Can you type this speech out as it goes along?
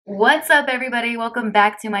What's up, everybody? Welcome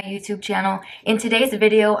back to my YouTube channel. In today's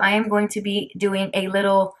video, I am going to be doing a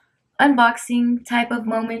little unboxing type of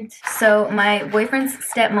moment. So my boyfriend's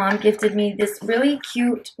stepmom gifted me this really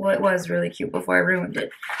cute, well, it was really cute before I ruined it.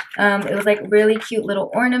 It was like really cute little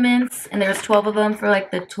ornaments, and there was 12 of them for like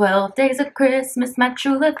the 12 days of Christmas, my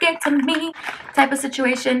true love gave to me type of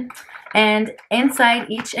situation. And inside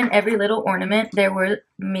each and every little ornament, there were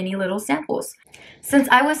mini little samples. Since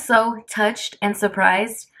I was so touched and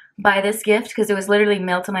surprised by this gift, because it was literally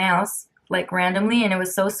mailed to my house like randomly and it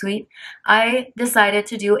was so sweet, I decided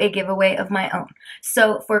to do a giveaway of my own.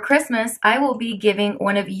 So for Christmas, I will be giving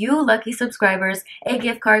one of you lucky subscribers a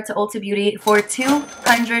gift card to Ulta Beauty for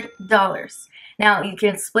 $200. Now, you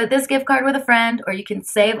can split this gift card with a friend, or you can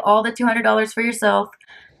save all the $200 for yourself.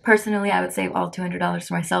 Personally, I would save all $200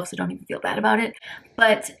 for myself, so don't even feel bad about it.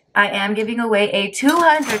 But I am giving away a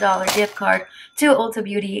 $200 gift card to Ulta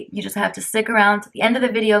Beauty. You just have to stick around to the end of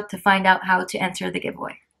the video to find out how to enter the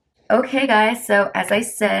giveaway. Okay guys, so as I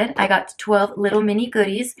said, I got 12 little mini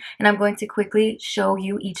goodies, and I'm going to quickly show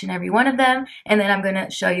you each and every one of them, and then I'm going to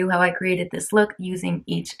show you how I created this look using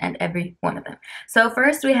each and every one of them. So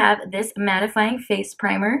first we have this mattifying face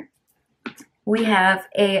primer. We have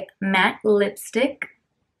a matte lipstick.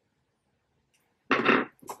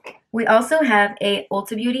 We also have a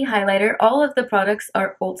Ulta Beauty highlighter. All of the products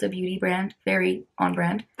are Ulta Beauty brand, very on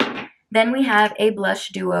brand. Then we have a blush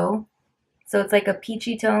duo. So it's like a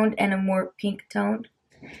peachy toned and a more pink toned.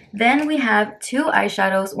 Then we have two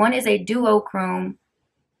eyeshadows. One is a duochrome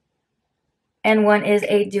and one is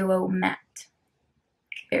a duo matte.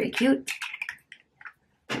 Very cute.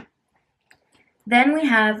 Then we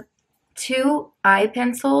have two eye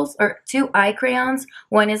pencils, or two eye crayons.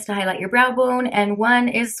 One is to highlight your brow bone, and one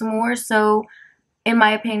is more so, in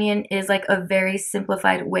my opinion, is like a very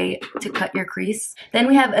simplified way to cut your crease. Then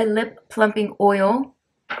we have a lip plumping oil,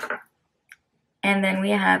 and then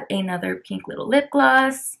we have another pink little lip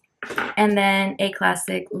gloss, and then a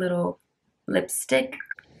classic little lipstick,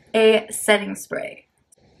 a setting spray.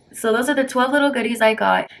 So those are the 12 little goodies I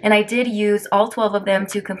got, and I did use all 12 of them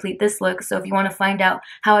to complete this look. So if you want to find out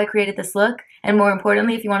how I created this look, and more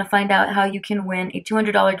importantly, if you want to find out how you can win a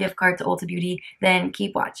 $200 gift card to Ulta Beauty, then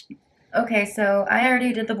keep watching. Okay, so I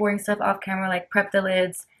already did the boring stuff off camera, like prep the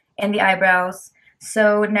lids and the eyebrows.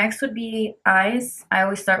 So next would be eyes. I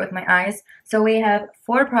always start with my eyes. So we have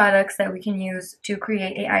 4 products that we can use to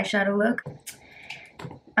create a eyeshadow look.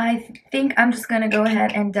 I think I'm just going to go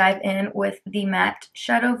ahead and dive in with the matte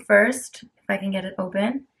shadow first, if I can get it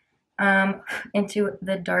open, into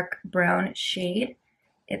the dark brown shade.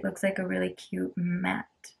 It looks like a really cute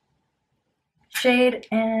matte shade,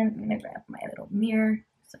 and I'm going to grab my little mirror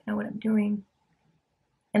so I know what I'm doing.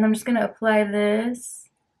 And I'm just going to apply this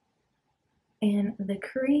in the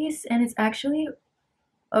crease, and it's actually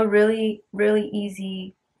a really, really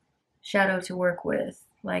easy shadow to work with.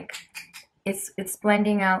 Like, it's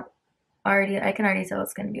blending out already. I can already tell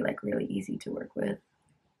it's going to be like really easy to work with.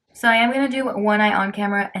 So I am going to do one eye on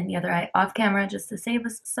camera and the other eye off camera just to save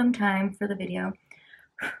us some time for the video.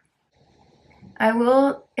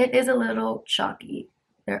 It is a little chalky.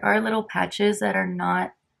 There are little patches that are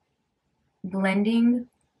not blending,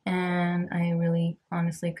 and I really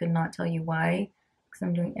honestly could not tell you why, because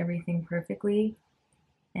I'm doing everything perfectly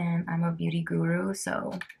and I'm a beauty guru,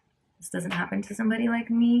 so this doesn't happen to somebody like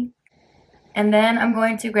me. And then I'm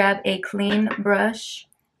going to grab a clean brush,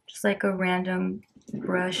 just like a random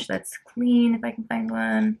brush that's clean, if I can find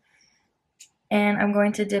one. And I'm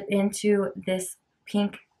going to dip into this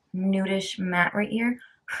pink nudish matte right here.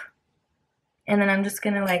 And then I'm just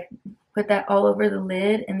going to like put that all over the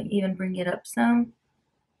lid and even bring it up some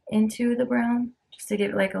into the brown, just to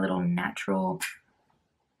give it like a little natural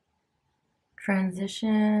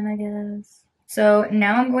transition, I guess. So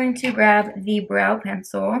now I'm going to grab the brow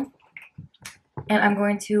pencil, and I'm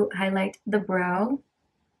going to highlight the brow.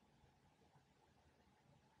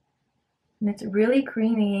 And it's really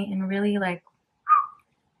creamy and really like,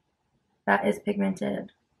 that is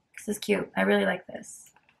pigmented. This is cute. I really like this.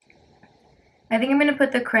 I think I'm going to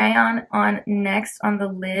put the crayon on next on the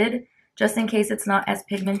lid, just in case it's not as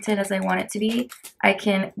pigmented as I want it to be. I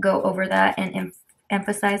can go over that and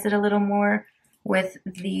emphasize it a little more with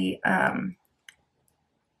the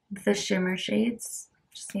shimmer shades.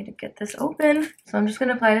 Just need to get this open. So I'm just going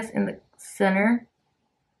to apply this in the center.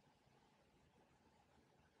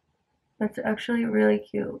 That's actually really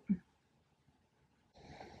cute.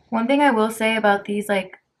 One thing I will say about these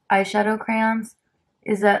like eyeshadow crayons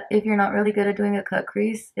is that if you're not really good at doing a cut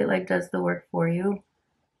crease, it like does the work for you.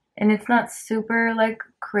 And it's not super like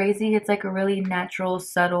crazy. It's like a really natural,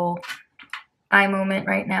 subtle eye moment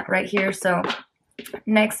right now, right here. So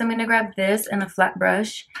Next, I'm going to grab this and a flat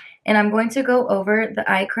brush, and I'm going to go over the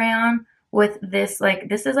eye crayon with this, like,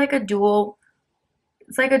 this is like a dual,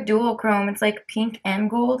 it's like a dual chrome. It's like pink and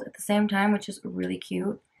gold at the same time, which is really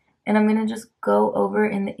cute. And I'm going to just go over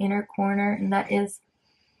in the inner corner, and that is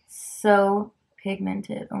so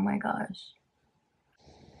pigmented. Oh my gosh.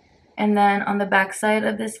 And then on the back side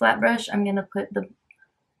of this flat brush, I'm going to put the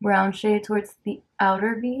brown shade towards the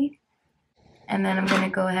outer V. And then I'm going to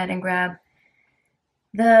go ahead and grab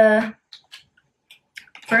the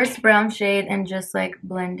first brown shade and just like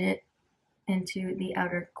blend it into the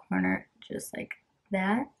outer corner, just like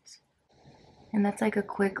that. And that's like a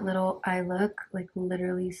quick little eye look. Like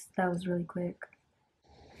literally, that was really quick.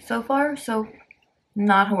 So far, so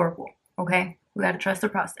not horrible, okay? We gotta trust the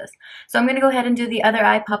process. So I'm gonna go ahead and do the other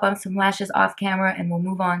eye, pop on some lashes off camera, and we'll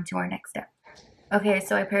move on to our next step. Okay,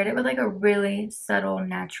 so I paired it with like a really subtle,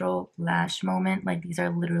 natural lash moment. Like these are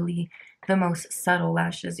literally the most subtle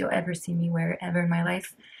lashes you'll ever see me wear ever in my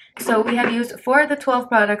life. So we have used 4 of the 12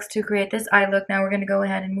 products to create this eye look. Now we're going to go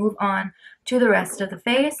ahead and move on to the rest of the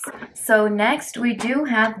face. So next we do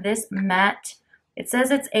have this matte. It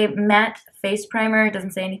says it's a matte face primer. It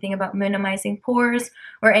doesn't say anything about minimizing pores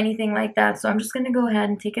or anything like that. So I'm just going to go ahead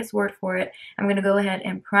and take its word for it. I'm going to go ahead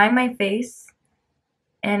and prime my face.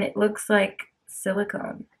 And it looks like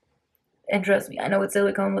silicone. And trust me, I know what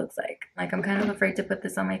silicone looks like. Like, I'm kind of afraid to put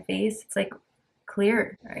this on my face. It's like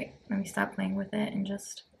clear. All right, let me stop playing with it and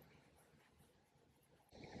just...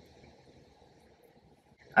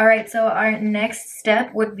 All right, so our next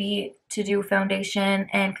step would be to do foundation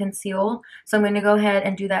and conceal. So I'm going to go ahead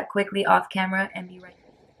and do that quickly off camera and be right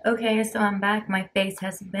back. Okay, so I'm back. My face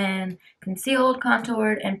has been concealed,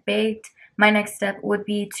 contoured, and baked. My next step would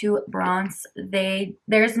be to bronze.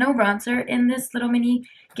 There's no bronzer in this little mini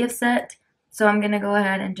gift set, so I'm going to go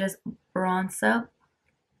ahead and just bronze up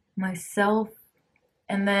myself.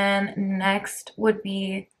 And then next would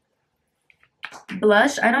be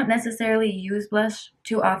blush. I don't necessarily use blush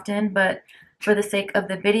too often, but for the sake of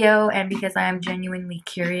the video and because I am genuinely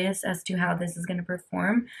curious as to how this is going to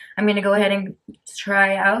perform, I'm going to go ahead and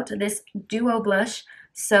try out this duo blush.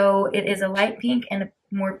 So it is a light pink and a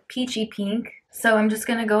more peachy pink. So I'm just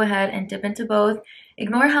going to go ahead and dip into both.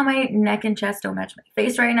 Ignore how my neck and chest don't match my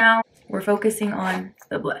face right now. We're focusing on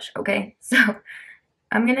the blush, okay? So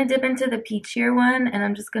I'm going to dip into the peachier one, and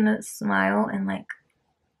I'm just going to smile and like,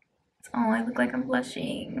 oh, I look like I'm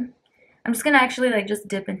blushing. I'm just gonna actually like just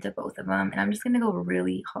dip into both of them, and I'm just gonna go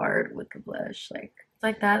really hard with the blush,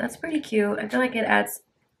 like that. That's pretty cute. I feel like it adds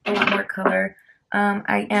a lot more color.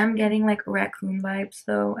 I am getting like raccoon vibes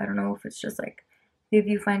though. I don't know if it's just like the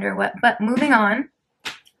viewfinder or what. But moving on,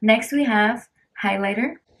 next we have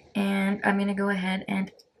highlighter, and I'm gonna go ahead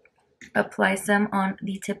and apply some on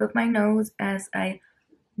the tip of my nose as I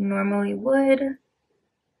normally would. And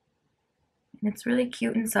it's really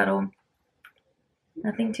cute and subtle.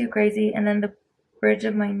 Nothing too crazy. And then the bridge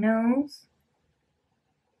of my nose,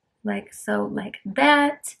 like so, like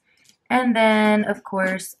that. And then, of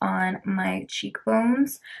course, on my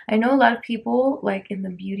cheekbones. I know a lot of people, like in the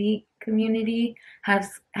beauty community, have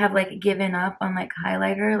like given up on like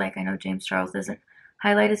highlighter. Like I know James Charles doesn't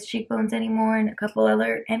highlight his cheekbones anymore, and a couple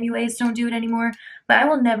other MUAs don't do it anymore. But I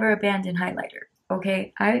will never abandon highlighter.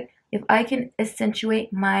 Okay, if I can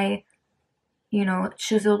accentuate my, you know,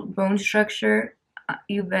 chiseled bone structure,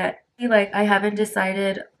 you bet. Like, I haven't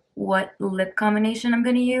decided what lip combination I'm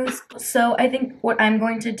going to use. So I think what I'm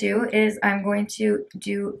going to do is I'm going to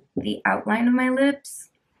do the outline of my lips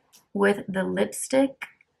with the lipstick.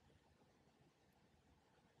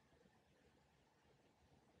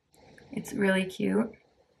 It's really cute.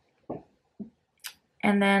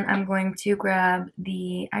 And then I'm going to grab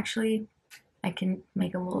the, actually, I can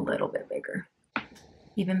make it a little bit bigger.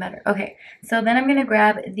 Even better. Okay, so then I'm going to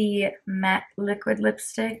grab the matte liquid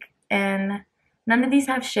lipstick, and none of these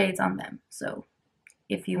have shades on them. So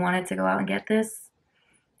if you wanted to go out and get this,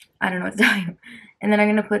 I don't know what to tell you. And then I'm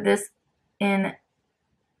going to put this in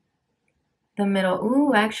the middle.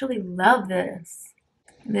 Ooh, I actually love this.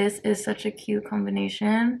 This is such a cute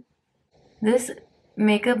combination. This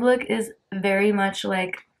makeup look is very much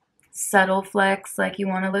like subtle flex, like you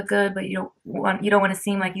want to look good but you don't want to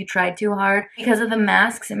seem like you tried too hard. Because of the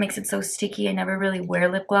masks, it makes it so sticky. I never really wear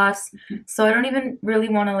lip gloss, so I don't even really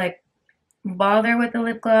want to like bother with the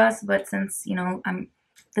lip gloss. But since, you know, I'm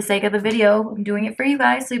the sake of the video, I'm doing it for you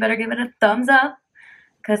guys, so you better give it a thumbs up,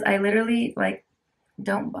 because I literally like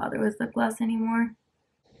don't bother with lip gloss anymore.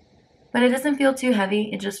 But it doesn't feel too heavy,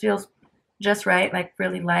 it just feels just right, like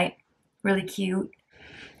really light, really cute.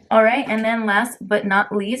 All right, and then last but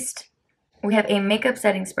not least, we have a makeup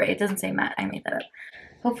setting spray. It doesn't say matte, I made that up.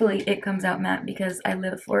 Hopefully it comes out matte because I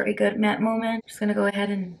live for a good matte moment. Just gonna go ahead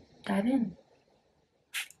and dive in.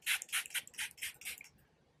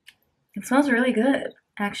 It smells really good,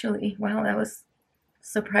 actually. Wow, that was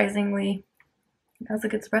surprisingly, that was a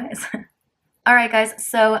good surprise. Alright guys,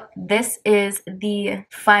 so this is the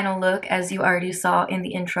final look, as you already saw in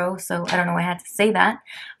the intro, so I don't know why I had to say that.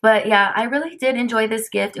 But yeah, I really did enjoy this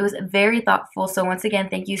gift. It was very thoughtful, so once again,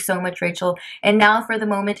 thank you so much, Rachel. And now for the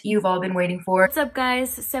moment you've all been waiting for. What's up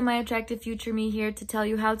guys, semi-attractive future me here to tell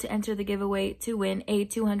you how to enter the giveaway to win a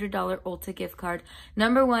 $200 Ulta gift card.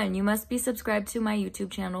 Number 1, you must be subscribed to my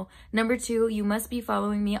YouTube channel. Number 2, you must be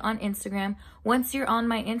following me on Instagram. Once you're on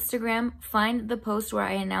my Instagram, find the post where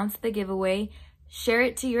I announce the giveaway, share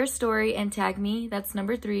it to your story and tag me. That's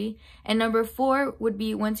number 3. And number 4 would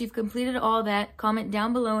be, once you've completed all that, comment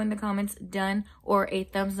down below in the comments done or a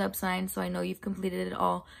thumbs up sign so I know you've completed it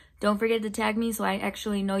all. Don't forget to tag me so I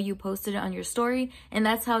actually know you posted it on your story, and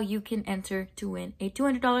that's how you can enter to win a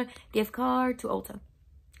 $200 gift card to Ulta.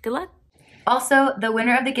 Good luck! Also, the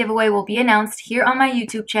winner of the giveaway will be announced here on my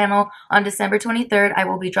YouTube channel on December 23rd. I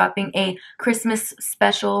will be dropping a Christmas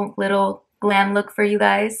special little glam look for you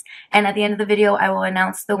guys. And at the end of the video, I will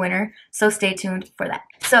announce the winner. So stay tuned for that.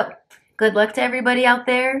 So, good luck to everybody out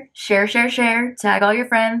there. Share, share, share. Tag all your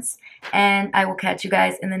friends. And I will catch you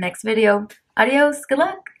guys in the next video. Adios. Good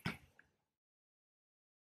luck.